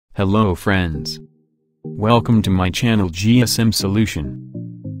Hello friends. Welcome to my channel GSM Solution.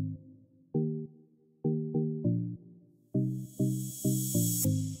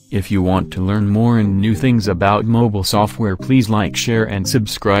 If you want to learn more and new things about mobile software, please like, share and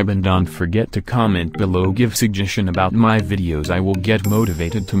subscribe, and don't forget to comment below. Give suggestion about my videos. I will get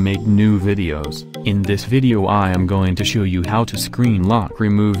motivated to make new videos. In this video I am going to show you how to screen lock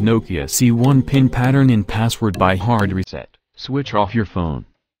remove Nokia C1 pin pattern in password by hard reset. Switch off your phone.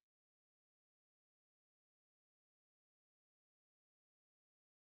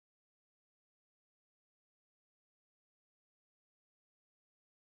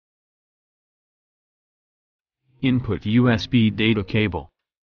 Input USB data cable.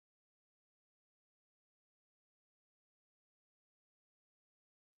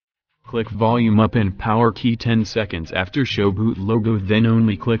 Click volume up and power key 10 seconds after show boot logo, then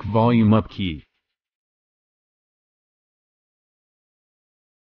only click volume up key.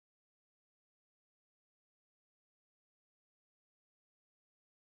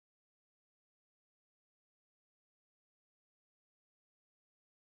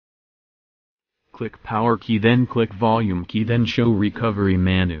 Click power key, then click volume key, then show recovery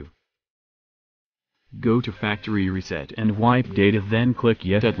menu. Go to factory reset and wipe data, then click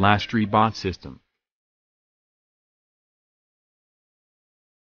yet at last reboot system.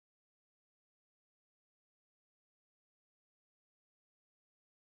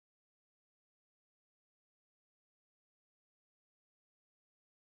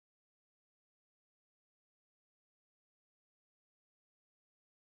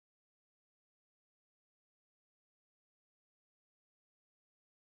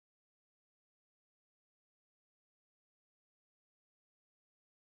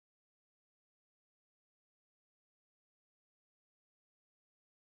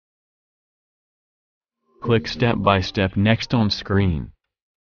 Click step by step next on screen.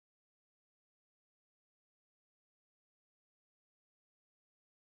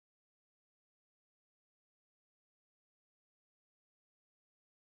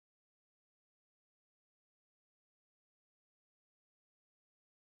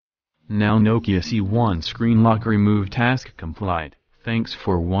 Now Nokia C1 screen lock remove task complied. Thanks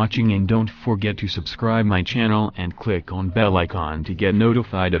for watching, and don't forget to subscribe my channel and click on bell icon to get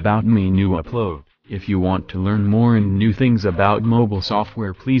notified about me new upload. If you want to learn more and new things about mobile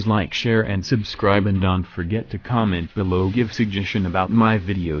software, please like, share and subscribe, and don't forget to comment below. Give suggestion about my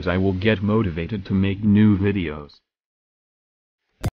videos. I will get motivated to make new videos.